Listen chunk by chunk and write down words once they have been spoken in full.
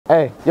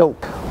Hey, yo,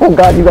 oh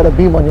God, you got a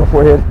beam on your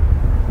forehead.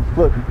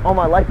 Look, all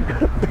my life you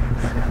got a beam.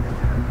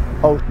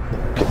 Oh,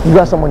 you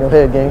got something on your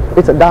head, gang.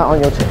 It's a dot on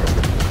your chest.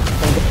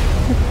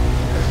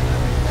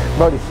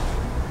 Brody.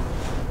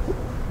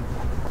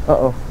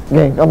 Uh-oh.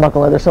 Gang, I'm not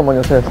gonna lie, there's something on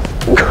your chest.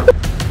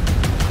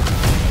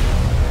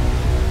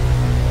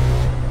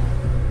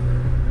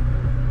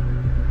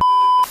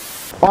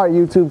 Alright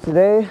YouTube,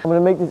 today I'm gonna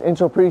make this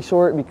intro pretty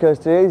short because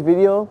today's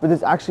video, but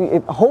this actually,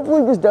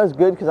 hopefully this does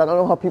good because I don't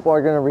know how people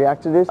are gonna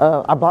react to this.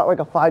 I bought like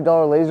a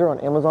 $5 laser on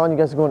Amazon. You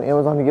guys can go on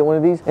Amazon to get one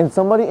of these. And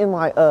somebody in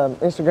my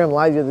Instagram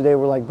live the other day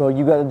were like, bro,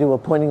 you gotta do a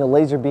pointing a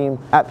laser beam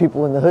at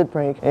people in the hood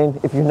prank. And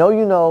if you know,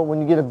 you know,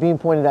 when you get a beam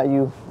pointed at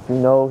you, if you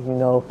know, you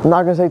know. I'm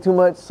not gonna say too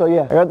much. So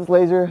yeah, I got this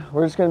laser.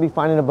 We're just gonna be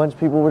finding a bunch of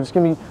people. We're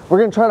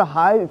gonna try to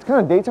hide. It's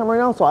kind of daytime right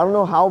now, so I don't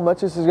know how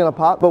much this is gonna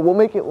pop, but we'll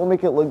make it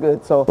look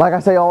good. So like I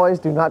say always,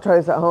 do not try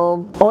this at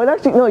home. Oh, it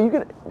actually,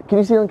 no, can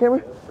you see it on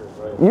camera?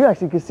 You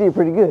actually can see it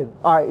pretty good.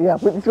 All right, yeah,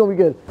 it's gonna be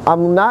good.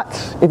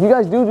 If you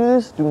guys do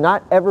this, do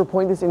not ever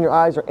point this in your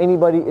eyes or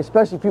anybody,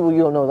 especially people you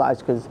don't know the eyes,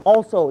 because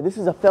also, this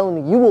is a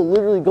felony. You will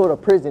literally go to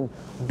prison.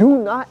 Do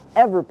not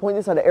ever point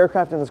this at an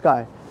aircraft in the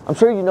sky. I'm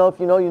sure you know. If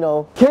you know, you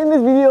know. Can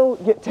this video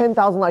get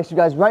 10,000 likes, you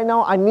guys? Right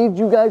now, I need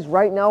you guys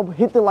right now.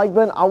 Hit the like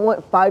button. I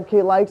want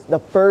 5K likes the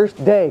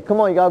first day. Come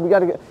on, you guys. We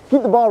gotta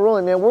keep the ball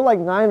rolling, man. We're like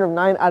 9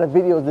 out of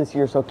videos this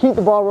year, so keep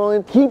the ball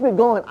rolling. Keep it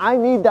going. I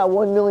need that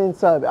 1 million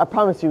sub. I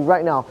promise you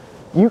right now.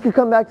 You can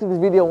come back to this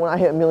video when I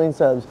hit 1 million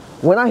subs.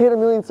 When I hit 1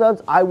 million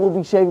subs, I will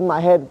be shaving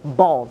my head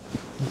bald.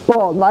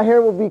 Bald. My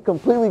hair will be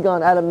completely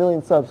gone at 1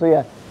 million subs. So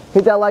yeah,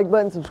 hit that like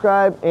button,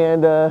 subscribe,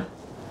 and all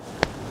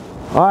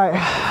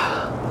right.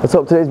 Let's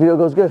hope today's video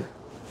goes good.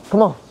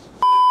 Come on.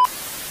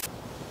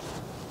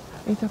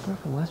 Ain't that bro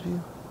from last video?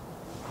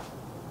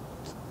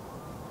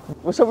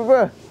 What's up with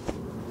bro?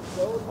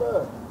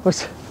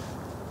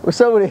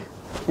 What's up with it?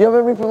 You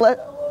remember me from last?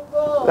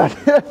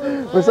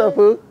 What's up,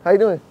 fool? How you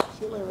doing?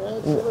 Chilling,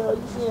 man. Chilling. How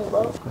you feeling,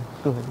 bro?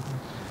 Go ahead.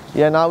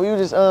 Yeah, nah, we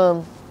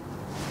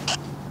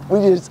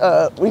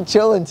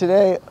chilling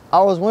today.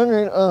 I was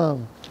wondering,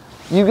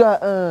 you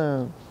got,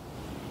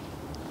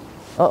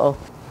 uh-oh.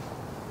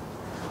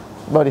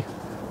 Brody.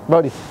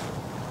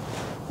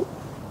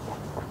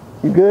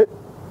 You good?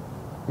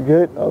 You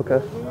good?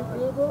 Okay.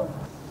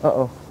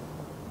 Uh-oh.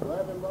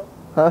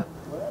 Huh?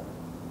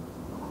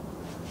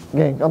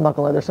 Gang, I'm not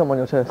gonna lie, there's something on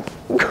your chest.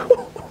 Bro.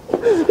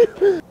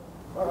 I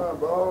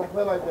don't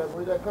play like that, bro.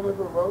 Where that coming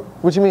from, bro?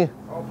 What you mean?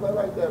 I don't play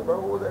like that, bro.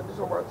 What was that just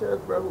on my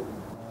chest, bro?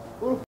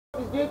 Who the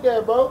f did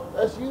that, bro?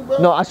 That's you, bro?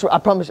 No, I swear, I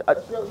promise you. You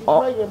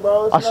pranking,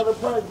 bro. It's another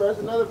prank, bro. It's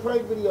another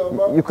prank video,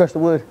 bro. You crushed the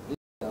wood.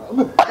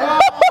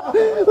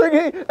 Look,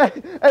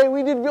 hey,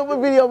 we did film a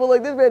video, but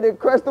like this man did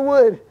crush the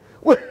wood.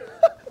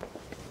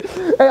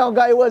 Hey, oh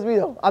God, it was me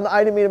though.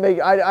 I didn't mean to make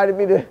it. I didn't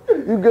mean to.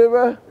 You good,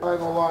 bro? I ain't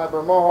gonna lie,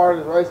 bro. My heart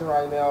is racing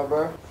right now,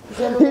 bro. You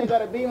tell me you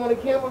got a beam on the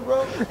camera,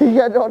 bro? He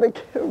got it on the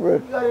camera.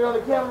 You got it on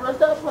the camera, bro.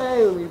 Stop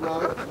playing with me,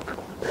 bro.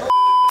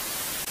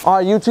 All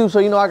right, YouTube, so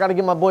you know I gotta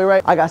get my boy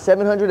right. I got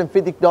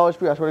 $750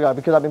 for you, I swear to God,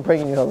 because I've been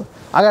pranking you, hella.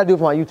 I gotta do it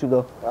for my YouTube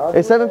though.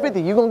 It's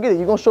 $750. You gonna get it.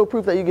 You gonna show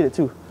proof that you get it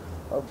too.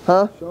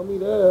 Huh? Show me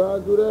that. I'll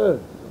do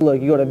that.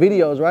 Look, you go to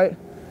videos, right?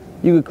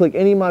 You can click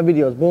any of my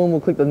videos. Boom, we'll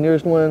click the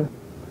nearest one.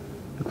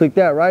 You click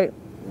that, right?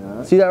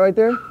 Yeah. See that right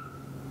there?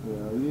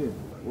 Yeah.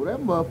 Well, that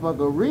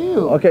motherfucker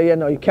real. Okay, yeah,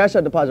 no, you Cash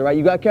App deposit, right?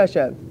 You got Cash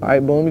App. All right,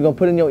 boom, you're gonna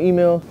put in your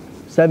email,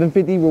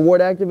 750 reward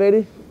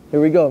activated.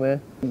 Here we go,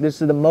 man.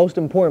 This is the most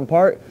important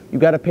part. You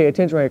gotta pay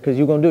attention right here because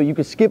you're gonna do it. You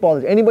can skip all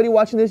this. Anybody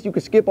watching this, you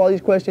can skip all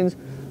these questions.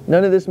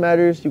 None of this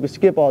matters. You can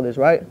skip all this,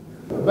 right?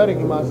 I better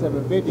get my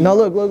 750. Now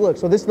look.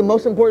 So this is the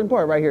most important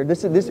part right here.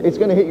 It's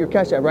gonna hit your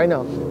Cash App right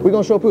now. We're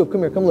gonna show proof.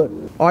 Come here, come look.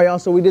 All right, y'all.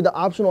 So we did the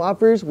optional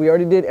offers. We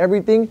already did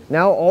everything.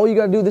 Now all you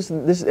gotta do this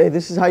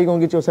is how you're gonna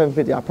get your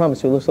 750. I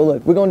promise you. Look, so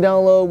look, we're gonna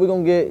download. We're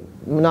gonna get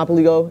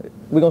Monopoly Go.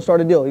 We're gonna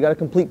start a deal. You gotta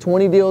complete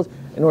 20 deals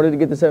in order to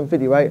get the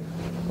 750, right?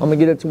 I'm gonna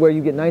get it to where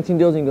you get 19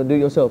 deals and you can do it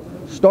yourself.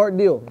 Start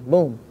deal.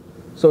 Boom.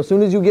 So as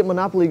soon as you get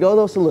Monopoly Go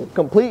though, so look,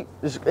 complete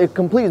as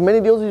many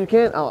deals as you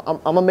can. I'm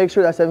gonna make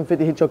sure that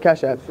 750 hit your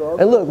Cash App.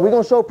 And look, we're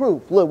gonna show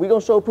proof. Look, we're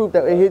gonna show proof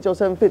that it hit your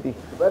 750.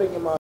 Better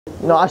get my.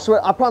 No, I swear,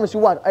 I promise you.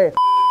 Watch. Hey.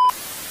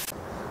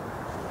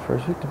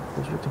 First victim.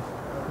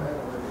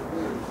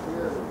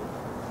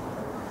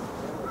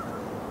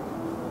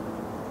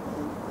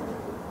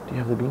 Do you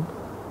have the beam?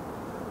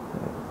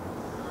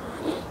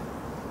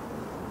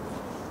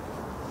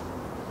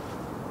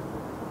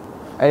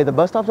 Hey, the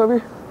bus stop's over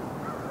here?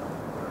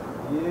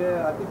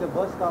 Yeah, I think the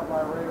bus stop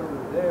right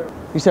over there.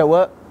 You said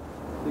what?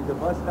 I think the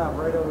bus stop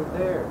right over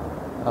there.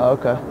 Oh,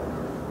 okay.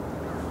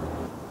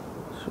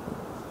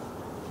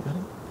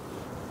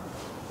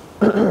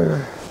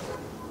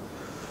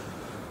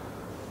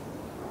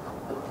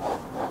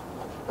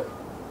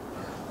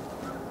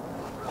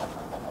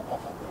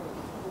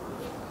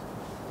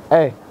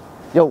 Hey,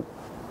 yo,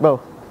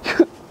 bro.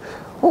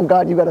 Oh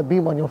God, you got a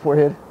beam on your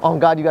forehead. On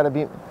God, you got a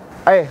beam.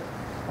 Hey,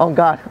 on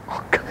God.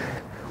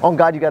 On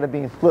God, you got a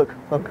beam. Look.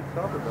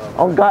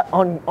 On God,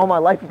 on my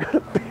life, you got a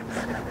beam.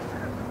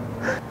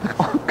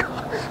 Oh God.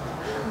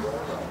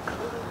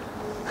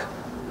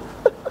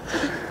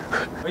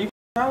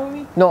 around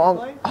with me?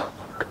 No,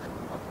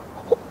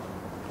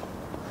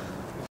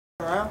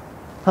 Around?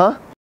 Huh?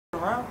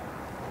 Around?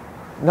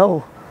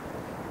 No.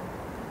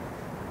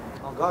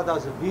 Oh God, that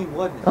was a beam,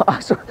 wasn't it? I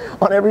swear,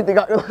 on everything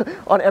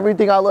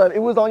I love. It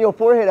was on your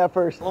forehead at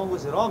first. How long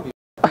was it on me?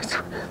 I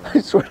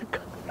swear to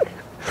God.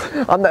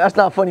 That's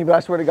not funny, but I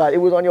swear to God, it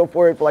was on your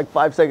forehead for like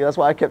 5 seconds. That's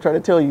why I kept trying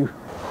to tell you.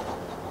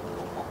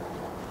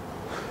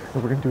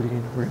 We're gonna do it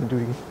again. We're gonna do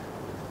it again.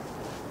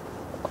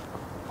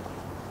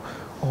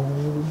 Oh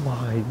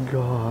my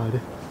God.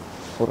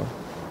 Hold on.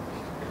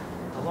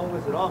 How long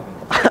was it on me?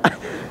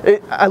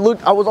 I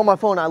was on my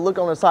phone. I looked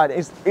on the side.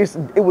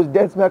 It was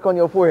dead smack on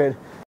your forehead.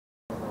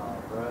 Nah,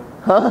 bruh.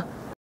 Huh?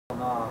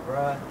 Nah,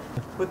 bruh.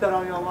 Put that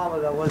on your mama.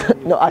 That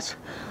wasn't you. No,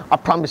 I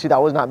promise you that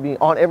was not beam.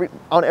 On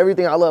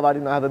everything I love, I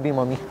did not have a beam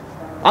on me.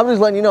 I'm just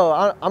letting you know.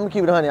 I'm gonna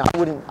keep it 100.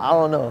 I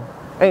don't know.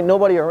 Ain't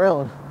nobody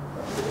around.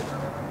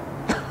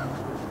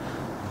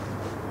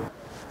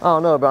 I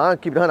don't know, but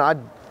I'd keep it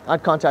 100.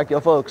 I'd contact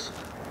your folks.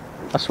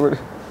 I swear.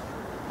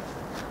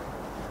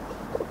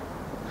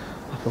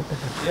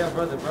 Yeah,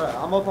 brother, bro.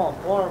 I'm up on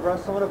floor, bro.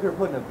 Someone up here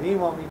putting a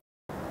beam on me.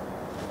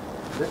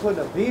 They're putting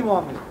a beam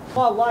on me.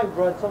 My life,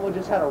 bro. Someone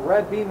just had a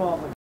red beam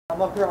on me.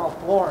 I'm up here on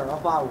floor, and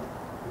I'm by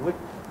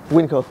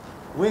Winco.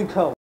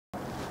 Winco.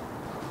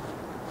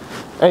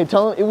 Hey,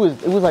 tell them it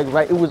was like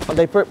right. It was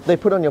they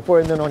put on your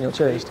forehead and then on your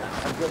chest.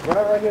 Bro,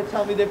 right here,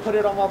 tell me they put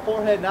it on my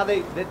forehead. Now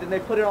they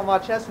put it on my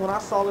chest. When I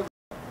saw it.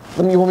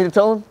 You want me to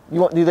tell them?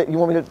 You want me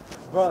to?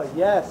 Bro,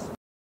 yes.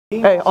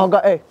 Hey, on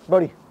God, hey,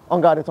 Brody,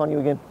 on God, it's on you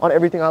again. On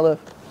everything I love.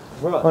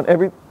 Bro. On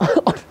every.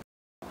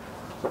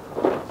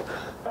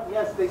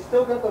 Yes, they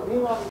still got the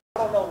beam on me. I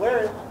don't know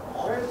where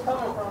it's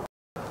coming from.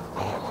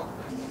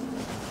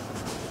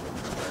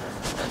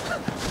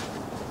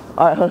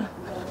 All right, huh?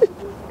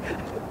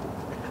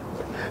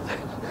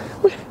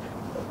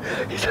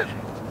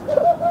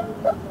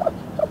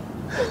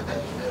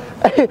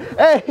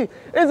 Hey,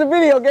 it's a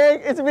video,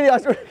 gang. It's a video. I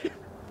swear.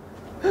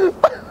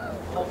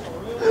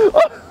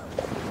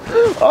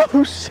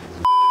 Oh shit.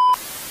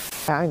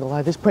 I ain't gonna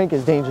lie, this prank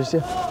is dangerous,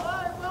 yeah.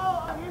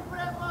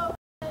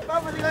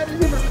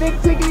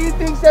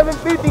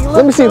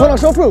 Let me see, hold on,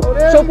 show proof.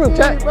 Show proof,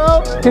 chat.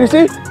 Can you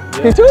see?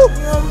 Can you see? You know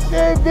what I'm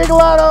saying? Big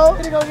lotto.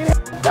 You know what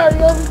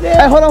I'm saying?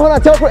 Hey, hold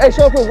on, tell proof. Hey,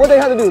 show proof. What they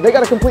have to do? They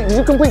gotta complete. Did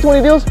you complete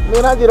 20 deals?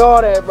 Man, I did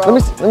all that, bro. Let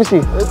me see.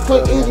 It's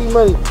quick, easy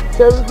money.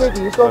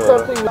 750. It's gonna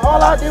come to you.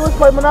 All I did was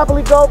play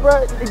Monopoly Go,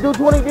 bro. They do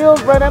 20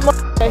 deals, bro. That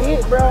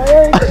hit, bro.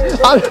 Everything,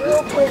 bro.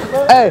 Real quick,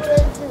 bro.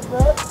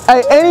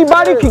 Hey,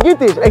 anybody can get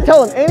this. Hey,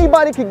 tell them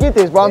anybody can get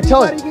this, bro. I'm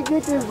telling you. Anybody can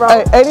get this, bro.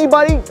 Hey,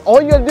 anybody,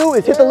 all you gotta do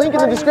is hit the link in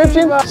the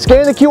description,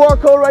 scan the QR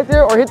code right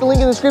there, or hit the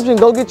link in the description,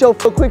 go get your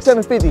quick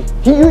 750.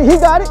 He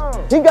got it.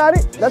 He got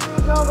it. That's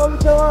Go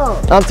get your own.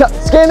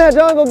 scan that,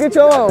 John, go get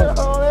your own.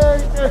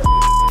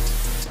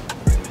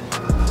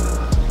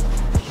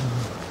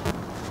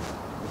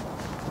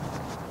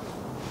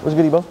 What's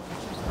good, Ebo?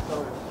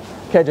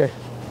 KJ.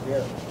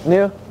 Yeah.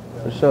 Neil?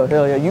 For sure.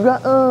 Hell yeah. You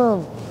got you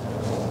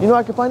know where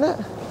I can find that?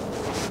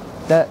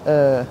 That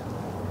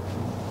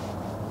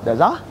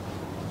za?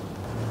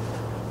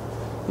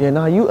 Yeah,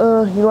 nah, you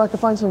know I can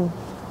find some.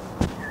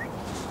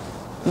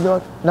 You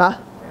know, nah,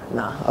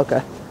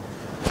 okay.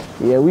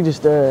 Yeah, we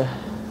just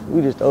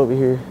over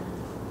here.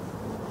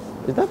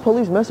 Is that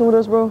police messing with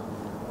us, bro?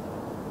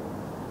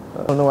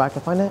 I don't know where I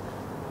can find that.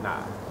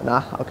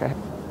 Nah, okay.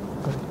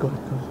 Go ahead.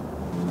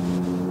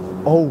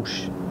 Oh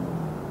sh.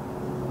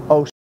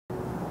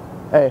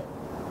 Hey,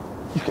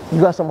 you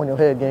got something on your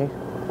head, gang.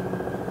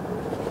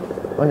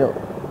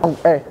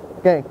 Hey,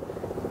 gang.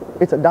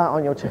 It's a dot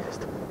on your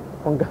chest.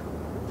 Oh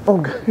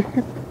God.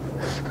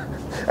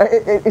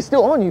 It's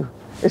still on you.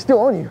 It's still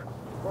on you.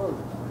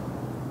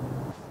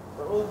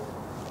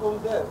 What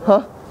was that?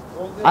 Huh?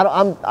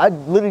 I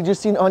literally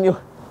just seen it on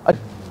your.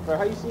 Bro,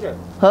 how you see that?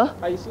 Huh?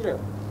 How you see that?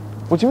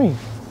 What you mean?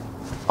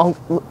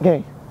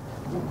 Gang.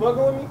 You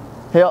fucking with me?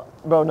 Hell,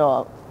 bro,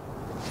 no.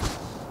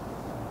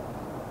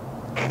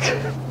 That's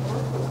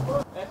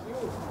you.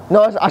 No,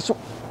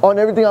 on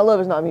everything I love,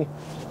 it's not me.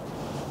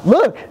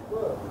 Look.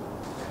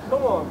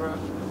 Come on, bro.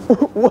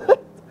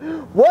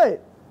 What?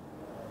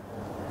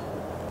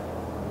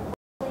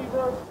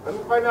 Let me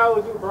find out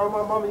what you, bro.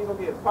 My mama, you gonna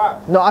get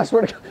popped. No, I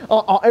swear to God,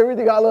 on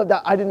everything I love,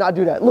 that I did not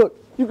do that. Look,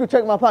 you can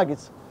check my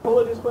pockets. Who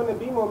was just putting a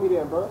beam on me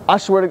then, bro? I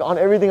swear to God, on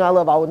everything I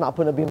love, I was not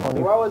putting a beam on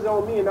you. Why was it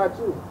on me and not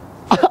you?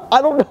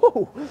 I don't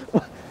know.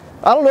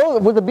 I don't know.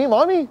 Was the beam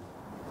on me?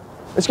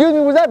 Excuse me,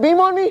 was that beam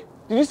on me?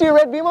 Did you see a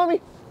red beam on me?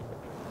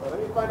 Let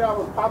me find out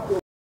what popped you,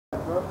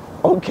 bro.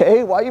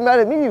 Okay, why are you mad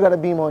at me? You got a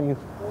beam on you.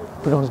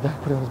 Put it on his back.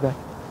 Put it on his back.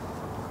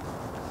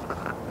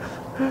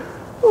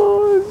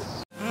 Oh,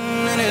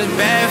 and it's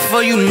bad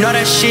for you, know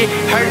that shit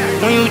hurt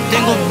when you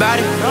think about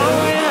it.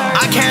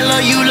 I can't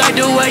love you like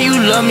the way you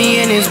love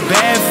me, and it's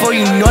bad for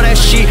you, know that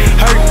shit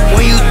hurt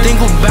when you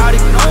think about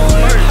it.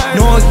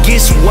 Know it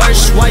gets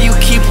worse while you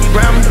keep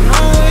around me.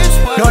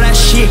 Know that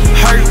shit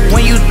hurt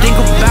when you think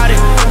about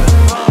it.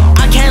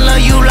 I can't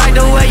love you like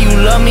the way you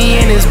love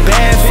me, and it's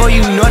bad for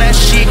you, know that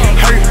shit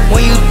hurt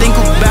when you think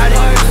about it.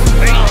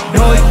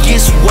 Know it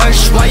gets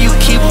worse why you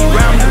keep